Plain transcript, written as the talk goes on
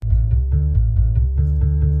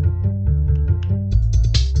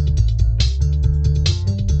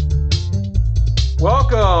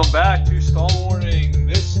Welcome back to Stall Warning.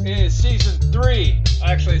 This is season 3.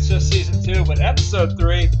 Actually, it's just season 2, but episode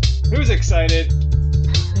 3. Who's excited?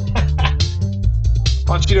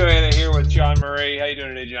 Ponchito Anna here with John Murray. How you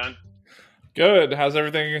doing today, John? Good. How's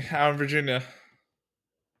everything out in Virginia?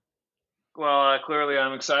 Well, clearly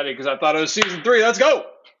I'm excited because I thought it was season 3. Let's go!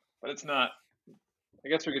 But it's not. I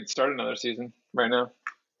guess we could start another season right now.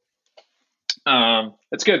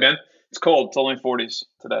 It's good, man. It's cold. It's only 40s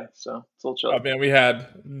today, so it's a little chilly. Oh, man, we had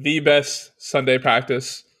the best Sunday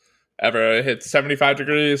practice ever. It hit 75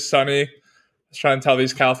 degrees, sunny. I was trying to tell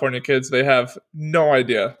these California kids they have no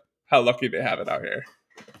idea how lucky they have it out here.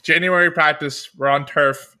 January practice, we're on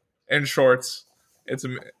turf in shorts. It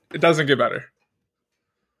doesn't get better.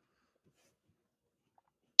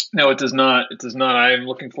 No, it does not. It does not. I am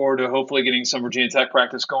looking forward to hopefully getting some Virginia Tech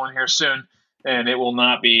practice going here soon, and it'll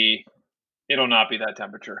not be that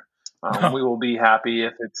temperature. We will be happy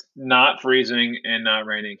if it's not freezing and not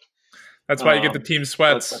raining. That's why you get the team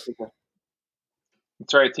sweats.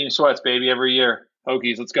 That's right, team sweats, baby, every year.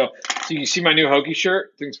 Hokies, let's go. So you see my new Hokie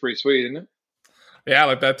shirt? I think it's pretty sweet, isn't it? Yeah, I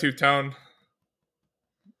like that two-tone.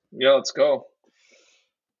 Yeah, let's go.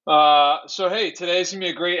 So, hey, today's going to be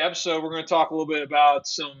a great episode. We're going to talk a little bit about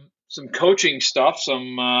some coaching stuff,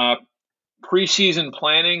 some preseason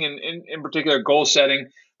planning, and in particular goal setting.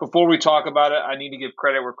 Before we talk about it, I need to give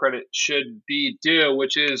credit where credit should be due,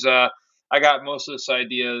 which is I got most of this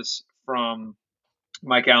ideas from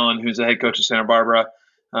Mike Allen, who's the head coach of Santa Barbara,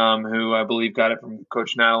 who I believe got it from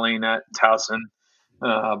Coach Natalie at Towson.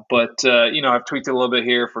 But I've tweaked it a little bit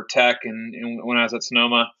here for Tech and when I was at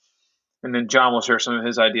Sonoma. And then John will share some of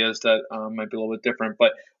his ideas that might be a little bit different.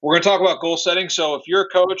 But we're going to talk about goal setting. So if you're a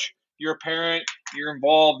coach, you're a parent, you're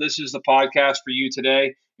involved, this is the podcast for you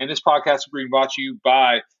today. And this podcast is being brought to you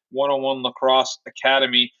by 101 Lacrosse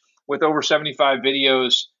Academy. With over 75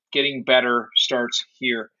 videos, getting better starts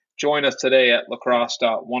here. Join us today at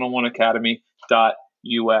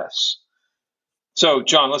lacrosse.101academy.us. So,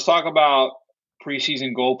 John, let's talk about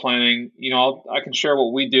preseason goal planning. I can share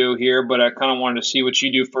what we do here, but I kind of wanted to see what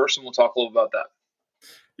you do first, and we'll talk a little about that.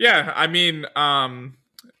 Yeah, I mean,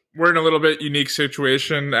 we're in a little bit unique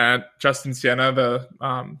situation at Justin Siena, the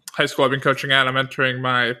high school I've been coaching at. I'm entering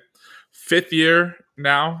my 5th year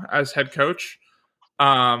now as head coach.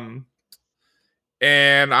 And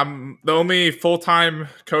I'm the only full-time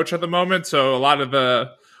coach at the moment. So a lot of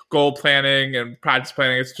the goal planning and practice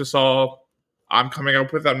planning, it's just all I'm coming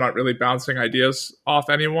up with. I'm not really bouncing ideas off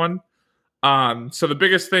anyone. So the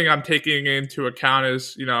biggest thing I'm taking into account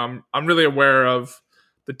is, I'm really aware of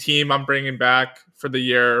the team I'm bringing back for the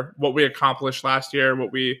year, what we accomplished last year,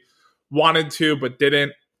 what we wanted to but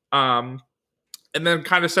didn't, and then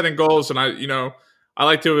kind of setting goals. And I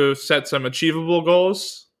like to set some achievable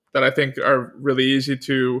goals that I think are really easy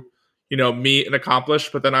to meet and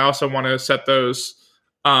accomplish. But then I also want to set those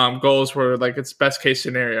goals where it's best case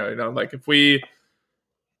scenario. If we,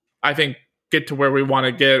 I think, get to where we want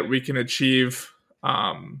to get, we can achieve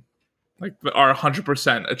our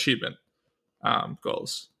 100% achievement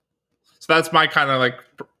goals. So that's my kind of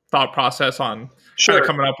thought process on kind of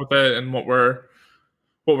coming up with it and what we're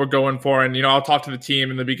going for. And I'll talk to the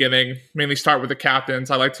team in the beginning, mainly start with the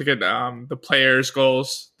captains. I like to get the players'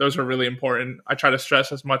 goals. Those are really important. I try to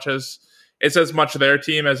stress as much their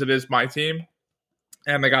team as it is my team,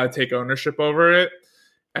 and they got to take ownership over it.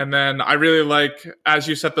 And then I really like, as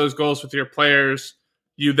you set those goals with your players,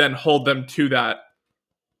 you then hold them to that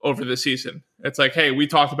over the season. It's like, hey, we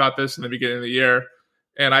talked about this in the beginning of the year,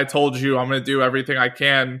 and I told you I'm going to do everything I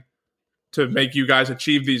can to make you guys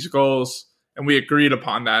achieve these goals, and we agreed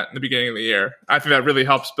upon that in the beginning of the year. I think that really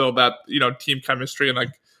helps build that, team chemistry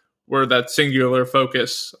and we're that singular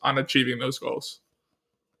focus on achieving those goals.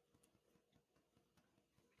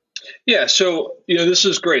 Yeah, so this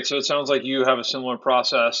is great. So it sounds like you have a similar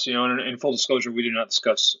process. And in full disclosure, we did not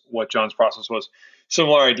discuss what John's process was.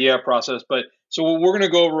 Similar idea process, but so what we're going to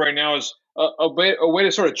go over right now is a way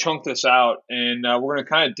to sort of chunk this out, and we're going to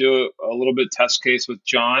kind of do a little bit test case with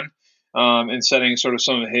John, and setting sort of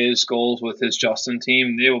some of his goals with his Justin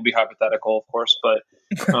team. They will be hypothetical, of course, but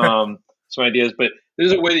some ideas. But this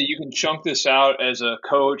is a way that you can chunk this out as a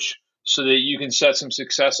coach so that you can set some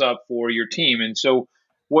success up for your team. And so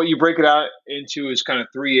what you break it out into is kind of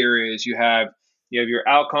 3 areas. You have your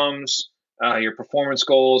outcomes, your performance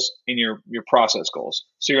goals, and your process goals.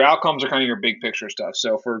 So your outcomes are kind of your big picture stuff.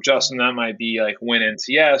 So for Justin, that might be win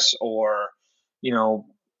NCS, or I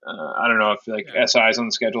don't know if SI's on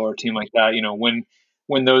the schedule or a team like that.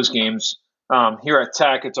 Win those games. Here at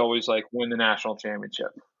Tech, it's always win the national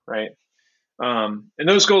championship, right? And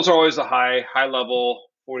those goals are always the high level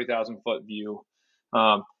 40,000 foot view.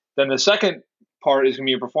 Then the second part is going to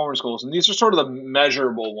be your performance goals. And these are sort of the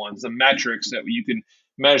measurable ones, the metrics that you can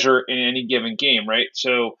measure in any given game, right?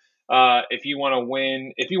 So if you want to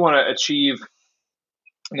win, if you want to achieve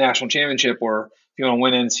a national championship, or if you want to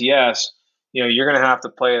win NCS, you're going to have to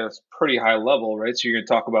play at a pretty high level, right? So you're going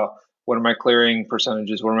to talk about, what are my clearing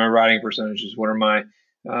percentages? What are my riding percentages? What are my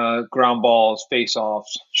ground balls,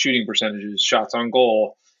 face-offs, shooting percentages, shots on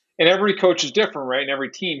goal? And every coach is different, right? And every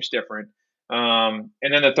team's different. And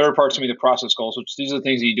then the third part's going to be the process goals, which these are the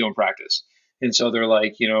things that you do in practice. And so they're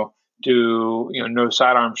like, no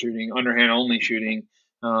sidearm shooting, underhand only shooting,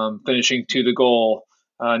 finishing to the goal,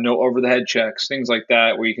 no over the head checks, things like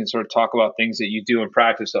that, where you can sort of talk about things that you do in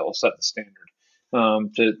practice that will set the standard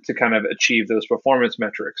to kind of achieve those performance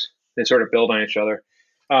metrics. They sort of build on each other.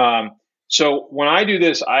 So when I do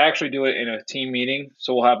this, I actually do it in a team meeting.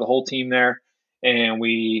 So we'll have the whole team there, and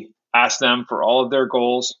we ask them for all of their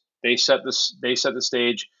goals. They set the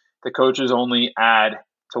stage. The coaches only add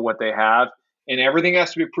to what they have, and everything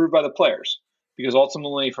has to be approved by the players. Because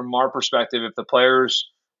ultimately, from our perspective, if the players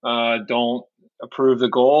don't approve the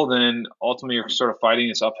goal, then ultimately you're sort of fighting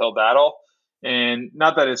this uphill battle. And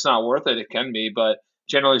not that it's not worth it, it can be, but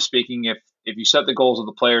generally speaking, if you set the goals of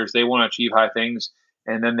the players, they want to achieve high things,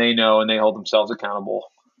 and then they know and they hold themselves accountable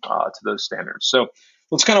to those standards. So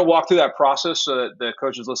let's kind of walk through that process so that the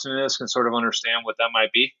coaches listening to this can sort of understand what that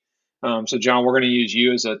might be. So John, we're going to use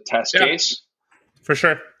you as a test case. For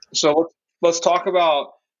sure. So let's talk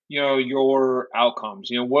about, your outcomes.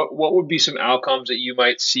 What would be some outcomes that you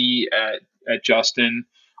might see at Justin,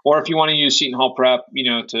 or if you want to use Seton Hall Prep,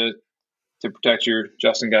 to protect your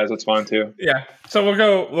Justin guys, that's fine too. Yeah. So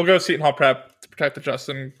we'll go Seton Hall Prep to protect the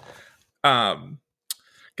Justin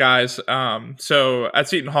guys. So at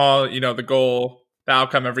Seton Hall, the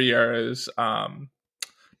outcome every year is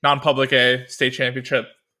non-public A, state championship,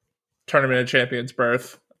 tournament of champions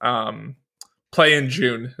berth. Play in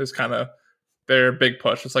June is kind of their big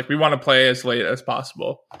push. It's like, we want to play as late as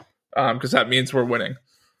possible because that means we're winning.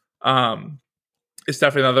 It's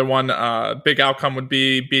definitely another one. Big outcome would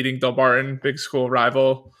be beating Delbarton, big school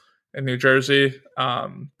rival in New Jersey,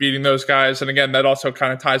 beating those guys. And again, that also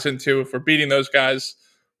kind of ties into, if we're beating those guys,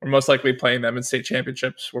 we're most likely playing them in state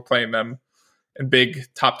championships. We're playing them in big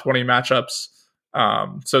top 20 matchups.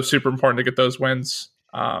 So super important to get those wins.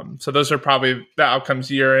 So those are probably the outcomes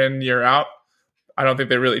year in, year out. I don't think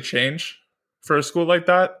they really change for a school like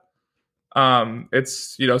that.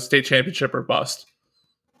 It's, state championship or bust.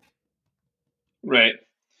 Right.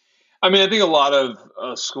 I mean, I think a lot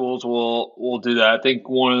of schools will do that. I think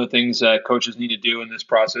one of the things that coaches need to do in this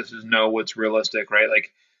process is know what's realistic, right?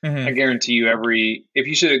 Like, I guarantee you, if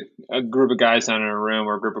you sit a group of guys down in a room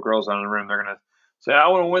or a group of girls down in a room, they're going to say, I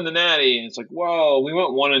want to win the Natty. And it's like, whoa, we went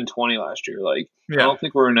 1-20 last year. Like, I don't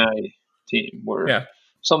think we're a Natty team. We're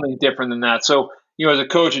something different than that. So, as a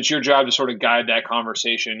coach, it's your job to sort of guide that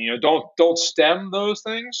conversation. Don't stem those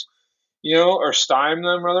things. Or stymie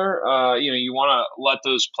them rather. You want to let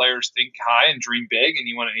those players think high and dream big, and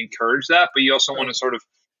you want to encourage that, but you also want to sort of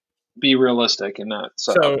be realistic in that.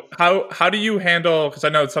 So how do you handle, because I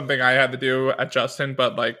know it's something I had to do at Justin,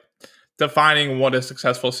 but like defining what a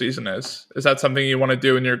successful season is that something you want to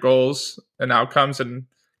do in your goals and outcomes, and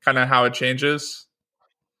kind of how it changes?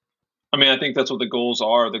 I mean, I think that's what the goals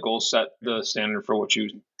are. The goals set the standard for what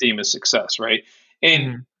you deem as success, right?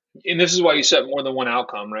 And this is why you set more than one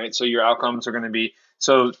outcome, right? So your outcomes are going to be,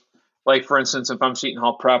 like, for instance, if I'm Seton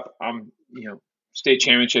Hall Prep, I'm, state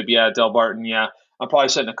championship, Delbarton, I'm probably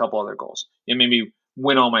setting a couple other goals. Maybe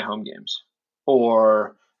win all my home games,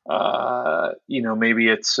 or maybe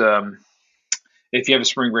it's if you have a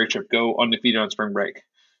spring break trip, go undefeated on spring break,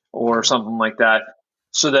 or something like that.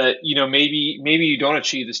 So that maybe you don't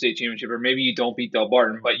achieve the state championship, or maybe you don't beat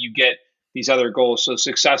Delbarton, but you get these other goals. So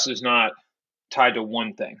success is not tied to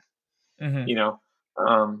one thing,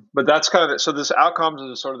 but that's kind of it. So this outcomes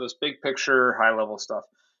is sort of this big picture, high level stuff.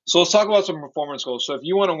 So let's talk about some performance goals. So if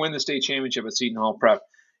you want to win the state championship at Seton Hall Prep,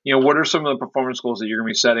 what are some of the performance goals that you're going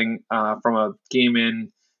to be setting from a game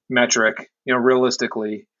in metric,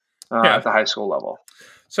 realistically at the high school level?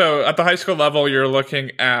 So at the high school level, you're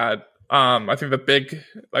looking at, I think the big,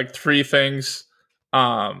 three things.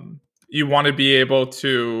 You want to be able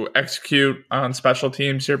to execute on special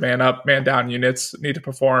teams. Your man up, man down units need to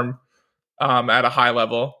perform at a high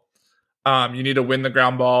level. You need to win the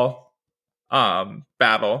ground ball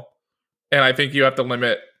battle. And I think you have to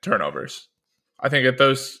limit turnovers. I think if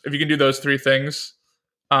you can do those three things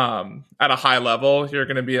at a high level, you're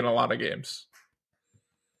going to be in a lot of games.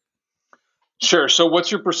 Sure. So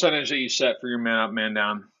what's your percentage that you set for your man up, man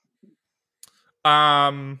down?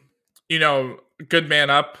 Good man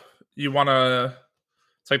up. You want to,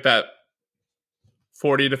 it's like that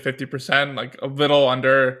 40 to 50%, like a little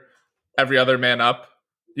under every other man up.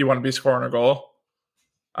 You want to be scoring a goal,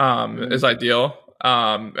 is ideal.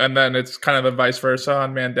 And then it's kind of the vice versa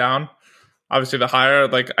on man down. Obviously, the higher,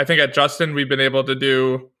 like I think at Justin, we've been able to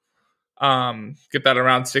do get that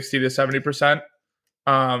around 60 to 70%.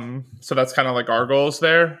 So that's kind of like our goals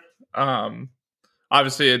there.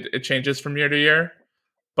 Obviously, it changes from year to year,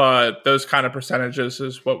 but those kind of percentages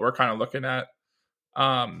is what we're kind of looking at.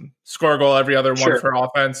 Score a goal every other one for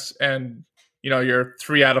offense, and your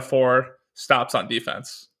 3 out of 4 stops on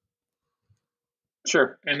defense.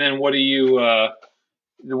 Sure. And then what do you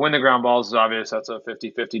the win the ground balls is obvious, that's a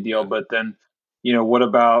 50-50 deal, but then what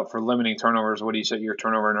about for limiting turnovers? What do you set your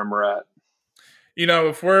turnover number at?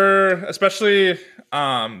 If we're especially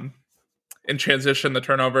in transition, the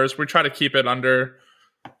turnovers, we try to keep it under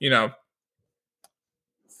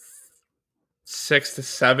 6 to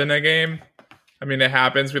 7 a game. I mean, it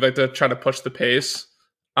happens. We like to try to push the pace.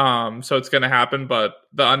 So it's going to happen, but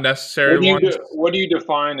the unnecessary ones. What do you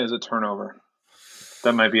define as a turnover?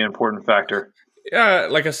 That might be an important factor. Yeah,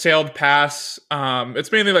 like a sailed pass.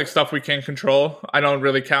 It's mainly like stuff we can't control. I don't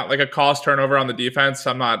really count like a cost turnover on the defense.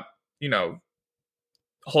 I'm not,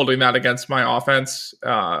 holding that against my offense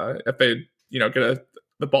if they, get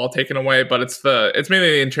the ball taken away. But it's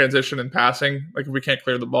mainly in transition and passing. Like if we can't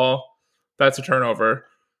clear the ball, that's a turnover.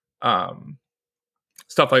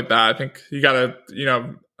 Stuff like that. I think you got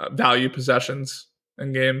to, value possessions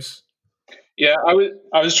in games. Yeah, I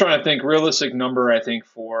was trying to think realistic number. I think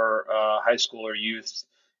for high school or youth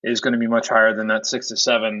is going to be much higher than that 6 to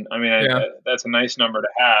 7. I mean, that's a nice number to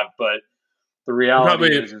have, but the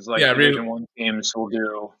reality is like Division I teams will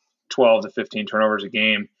do 12 to 15 turnovers a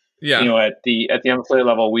game. Yeah, at the MFA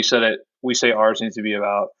level, we say ours needs to be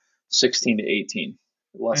about 16 to 18,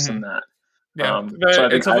 less than that. Yeah, so I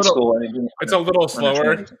think it's a little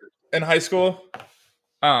slower in high school.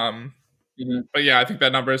 But yeah, I think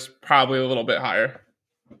that number is probably a little bit higher.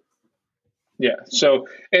 Yeah. So,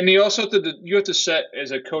 and you also have to set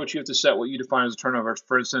as a coach, you have to set what you define as a turnover.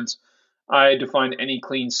 For instance, I define any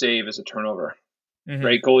clean save as a turnover.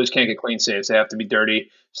 Right? Goalies can't get clean saves; they have to be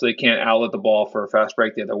dirty, so they can't outlet the ball for a fast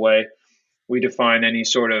break the other way. We define any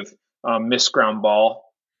sort of missed ground ball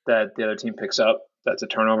that the other team picks up. That's a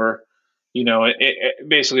turnover.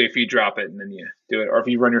 Basically, if you drop it and then you do it, or if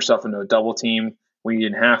you run yourself into a double team when you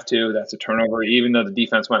didn't have to, that's a turnover. Even though the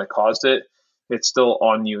defense might have caused it, it's still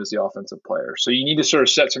on you as the offensive player. So you need to sort of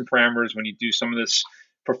set some parameters when you do some of this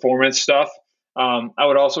performance stuff. I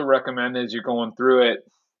would also recommend as you're going through it,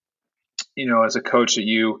 as a coach, that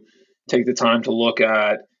you take the time to look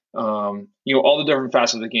at, all the different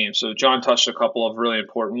facets of the game. So John touched a couple of really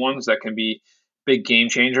important ones that can be big game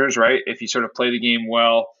changers, right? If you sort of play the game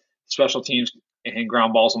well, special teams and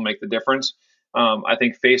ground balls will make the difference. I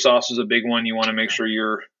think face-offs is a big one. You want to make sure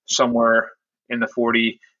you're somewhere in the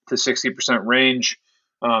 40 to 60% range.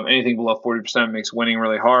 Anything below 40% makes winning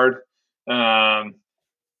really hard. The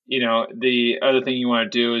other thing you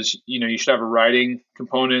want to do is, you should have a riding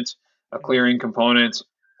component, a clearing component,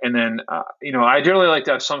 and then, I generally like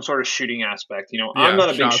to have some sort of shooting aspect. I'm not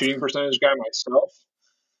a big shooting percentage guy myself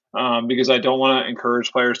because I don't want to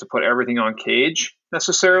encourage players to put everything on cage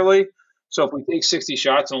necessarily. So if we take 60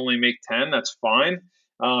 shots and only make 10, that's fine.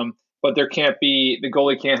 But the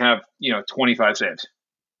goalie can't have, 25 saves.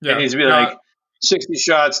 It needs to be like 60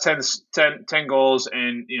 shots, 10 goals,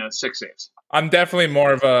 and, 6 saves. I'm definitely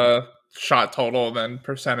more of a shot total than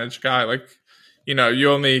percentage guy. Like, you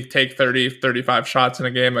only take 30, 35 shots in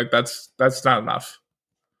a game. Like that's not enough.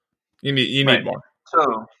 You need more.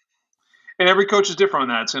 So, and every coach is different on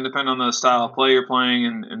that. It's going to depend on the style of play you're playing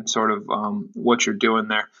and sort of what you're doing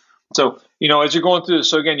there. So, as you're going through this,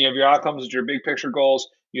 so again, you have your outcomes, which are your big picture goals.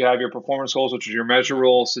 You have your performance goals, which is your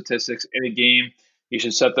measurable statistics in a game. You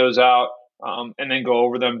should set those out and then go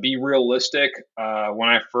over them. Be realistic. When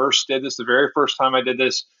I first did this, the very first time I did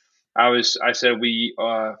this, I said we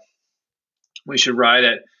should ride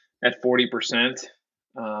at 40%.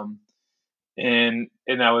 And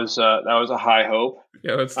that was a high hope.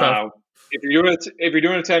 Yeah, that's tough. If you're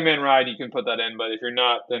doing a 10-man ride, you can put that in, but if you're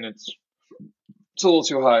not, then it's a little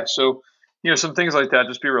too high. So, some things like that,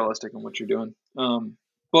 just be realistic in what you're doing. But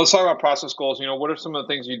let's talk about process goals. What are some of the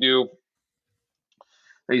things you do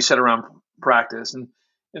that you set around practice? And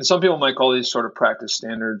some people might call these sort of practice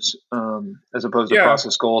standards as opposed to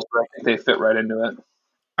process goals, but I think they fit right into it.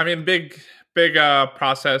 I mean, big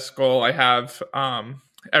process goal I have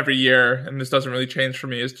every year, and this doesn't really change for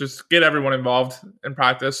me, is just get everyone involved in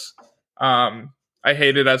practice. I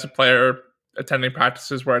hated as a player attending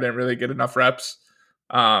practices where I didn't really get enough reps.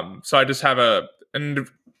 So I just have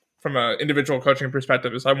from an individual coaching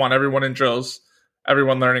perspective, is I want everyone in drills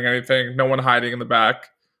everyone learning anything, no one hiding in the back,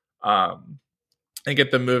 and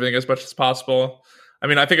get them moving as much as possible. I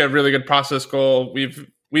mean, I think a really good process goal we've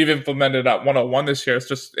implemented at 101 this year is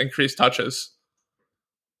just increase touches.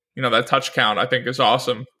 That touch count I think is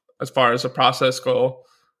awesome as far as a process goal.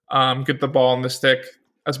 Get the ball in the stick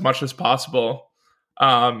as much as possible,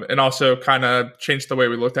 and also kind of change the way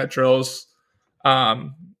we looked at drills,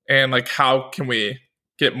 and like how can we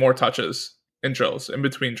get more touches in drills, in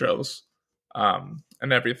between drills,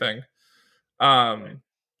 and everything. You're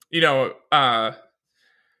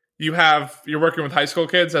working with high school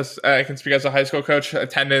kids. As I can speak as a high school coach,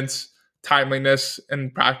 attendance, timeliness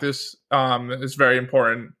in practice is very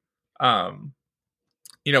important.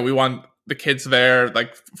 We want the kids there.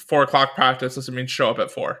 Like 4:00 practice doesn't mean show up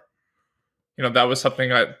at 4. That was something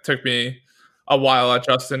that took me a while at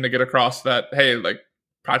Justin to get across, that hey, like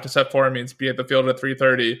practice at 4 means be at the field at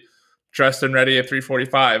 3:30, dressed and ready at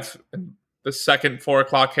 3:45. And the second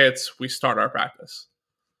 4:00 hits, we start our practice.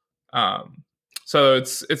 So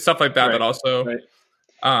it's stuff like that that also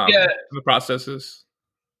the processes.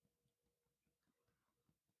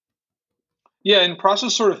 Yeah, and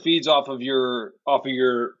process sort of feeds off of your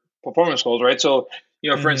performance goals, right? So,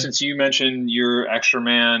 for instance, you mentioned your extra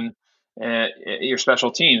man and your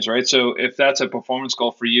special teams, right? So if that's a performance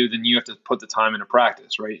goal for you, then you have to put the time into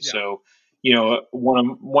practice, right? Yeah. So,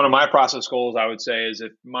 one of my process goals, I would say, is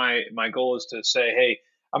if my goal is to say, hey,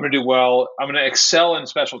 I'm going to do well, I'm going to excel in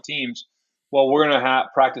special teams. Well, we're going to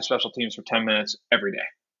practice special teams for 10 minutes every day,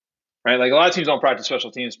 right? Like a lot of teams don't practice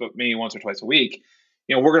special teams, but maybe once or twice a week.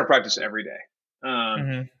 We're going to practice every day.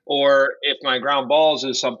 Or if my ground balls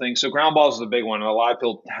is something, so ground balls is a big one. A lot of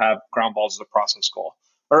people have ground balls as a process goal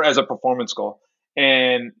or as a performance goal.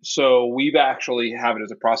 And so we've actually have it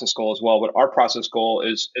as a process goal as well. But our process goal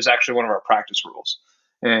is actually one of our practice rules.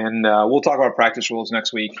 And we'll talk about practice rules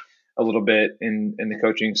next week a little bit in the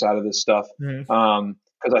coaching side of this stuff.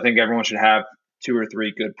 Because I think everyone should have 2 or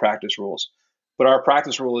 3 good practice rules. But our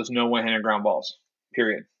practice rule is no one-handed ground balls,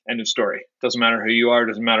 period. End of story. Doesn't matter who you are.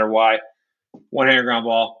 Doesn't matter why. One-handed ground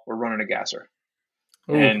ball, we're running a gasser.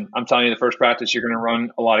 Ooh. And I'm telling you, the first practice, you're going to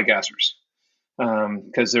run a lot of gassers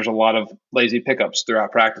because there's a lot of lazy pickups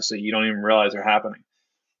throughout practice that you don't even realize are happening.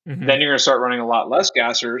 Then you're going to start running a lot less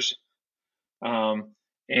gassers, and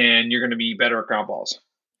you're going to be better at ground balls.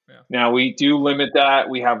 Yeah. Now, we do limit that.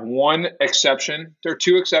 We have one exception. There are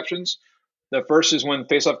 2 exceptions. The first is when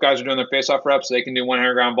face-off guys are doing their face-off reps, they can do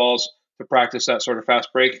one-handed ground balls to practice that sort of fast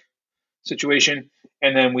break situation.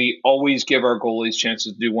 And then we always give our goalies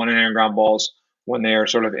chances to do one-handed ground balls when they are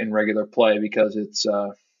sort of in regular play, because it's,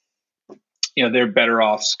 they're better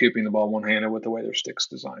off scooping the ball one-handed with the way their stick's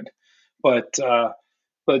designed. But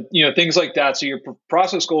things like that. So your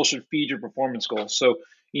process goals should feed your performance goals. So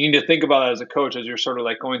you need to think about that as a coach, as you're sort of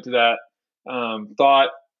like going through that thought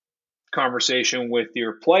conversation with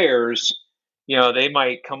your players. They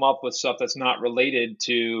might come up with stuff that's not related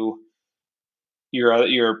to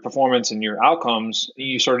your performance and your outcomes.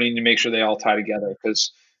 You sort of need to make sure they all tie together,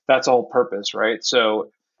 because that's the whole purpose, right?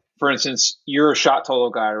 So, for instance, you're a shot total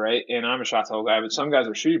guy, right? And I'm a shot total guy, but some guys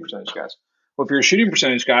are shooting percentage guys. Well, if you're a shooting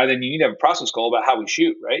percentage guy, then you need to have a process goal about how we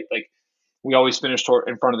shoot, right? Like we always finish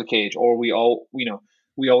in front of the cage, or we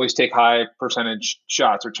always take high percentage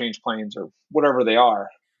shots or change planes or whatever they are.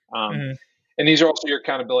 And these are also your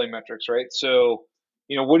accountability metrics, right? So,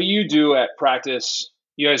 what do you do at practice?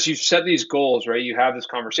 As you set these goals, right? You have this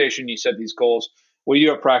conversation, you set these goals. What do you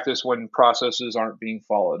do at practice when processes aren't being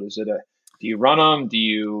followed? Is it do you run them? Do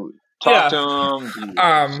you talk to them? Do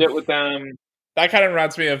you sit with them? That kind of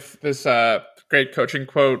reminds me of this great coaching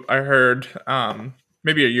quote I heard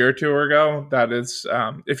maybe a year or 2 ago. That is,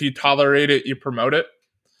 if you tolerate it, you promote it.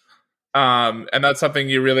 And that's something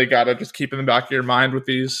you really got to just keep in the back of your mind with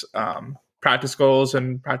these practice goals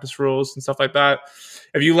and practice rules and stuff like that.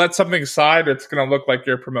 If you let something slide, it's going to look like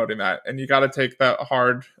you're promoting that. And you got to take that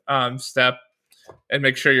hard step and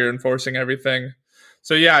make sure you're enforcing everything.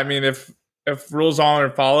 So, yeah, I mean, if rules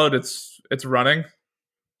aren't followed, it's running.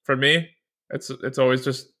 For me, it's always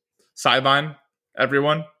just sideline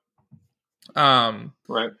everyone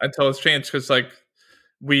right until it's changed. Because, like,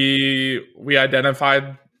 we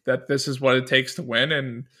identified that this is what it takes to win.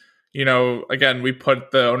 And, again, we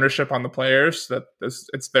put the ownership on the players that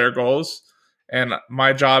it's their goals. And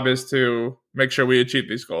my job is to make sure we achieve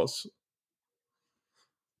these goals.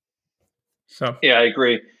 So yeah, I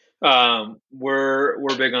agree. We're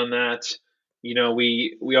big on that.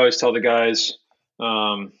 We always tell the guys,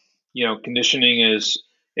 conditioning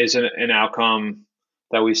is an outcome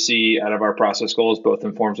that we see out of our process goals, both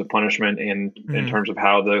in forms of punishment and in terms of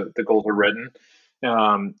how the goals are written.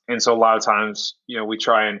 And so a lot of times, we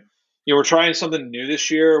try and we're trying something new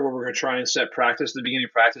this year where we're going to try and set practice. At the beginning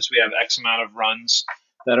of practice, we have X amount of runs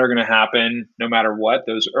that are going to happen no matter what.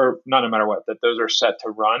 Those are not no matter what, that those are set to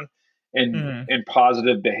run, and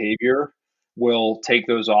positive behavior will take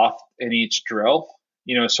those off in each drill.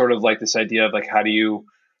 Sort of like this idea of like, how do you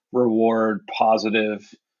reward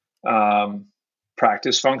positive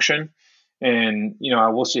practice function? And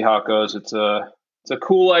we'll see how it goes. It's a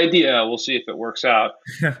cool idea. We'll see if it works out.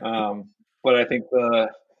 But I think the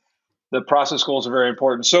process goals are very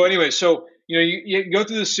important. So anyway, you go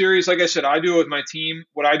through this series. Like I said, I do it with my team.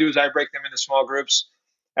 What I do is I break them into small groups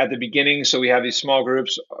at the beginning. So we have these small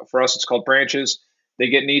groups. For us, it's called branches. They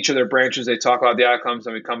get in each of their branches. They talk about the outcomes.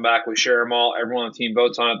 Then we come back. We share them all. Everyone on the team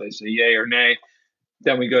votes on it. They say yay or nay.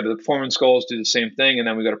 Then we go to the performance goals, do the same thing. And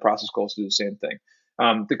then we go to process goals, do the same thing.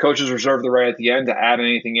 The coaches reserve the right at the end to add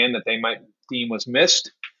anything in that they might deem was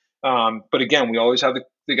missed. But again, we always have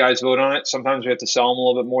the guys vote on it. Sometimes we have to sell them a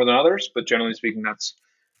little bit more than others, but generally speaking, that's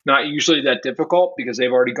not usually that difficult because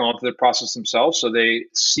they've already gone through the process themselves. So they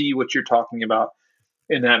see what you're talking about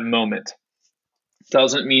in that moment.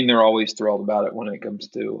 Doesn't mean they're always thrilled about it when it comes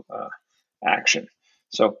to action.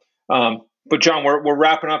 So, but John, we're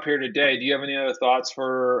wrapping up here today. Do you have any other thoughts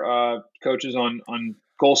for coaches on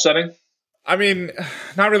goal setting? I mean,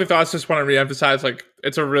 not really thoughts. Just want to reemphasize, like,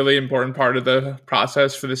 it's a really important part of the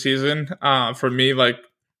process for the season. For me, like,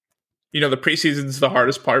 the preseason is the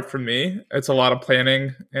hardest part for me. It's a lot of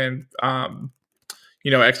planning and,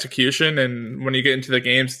 execution. And when you get into the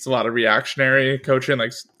games, it's a lot of reactionary coaching,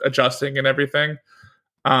 like adjusting and everything.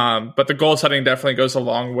 But the goal setting definitely goes a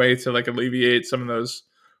long way to like alleviate some of those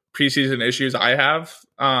preseason issues I have.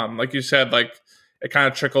 Like you said, like, it kind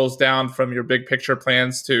of trickles down from your big picture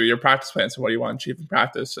plans to your practice plans and what you want to achieve in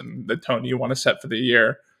practice and the tone you want to set for the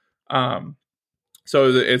year. So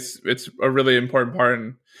it's a really important part.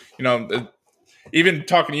 And, even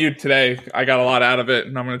talking to you today, I got a lot out of it,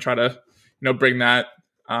 and I'm going to try to, bring that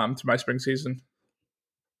to my spring season.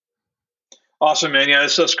 Awesome, man. Yeah,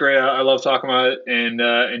 this stuff's great. I love talking about it.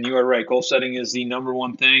 And you are right. Goal setting is the number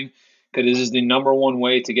one thing, because this is the number one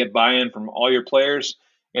way to get buy-in from all your players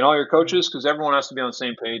and all your coaches, because everyone has to be on the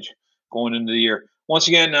same page going into the year. Once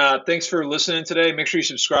again, thanks for listening today. Make sure you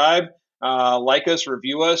subscribe, like us,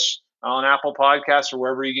 review us on Apple Podcasts or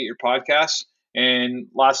wherever you get your podcasts. And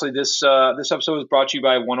lastly, this episode was brought to you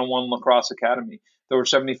by 101 Lacrosse Academy. There were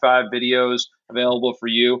 75 videos available for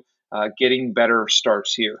you. Getting better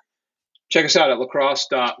starts here. Check us out at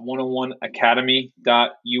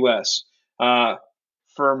lacrosse.101academy.us.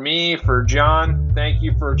 For me, for John, thank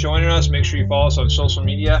you for joining us. Make sure you follow us on social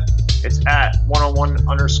media. It's at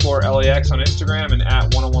 101_LAX on Instagram and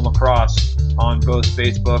at 101 Lacrosse on both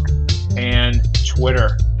Facebook and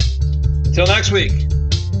Twitter. Until next week,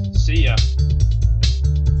 see ya.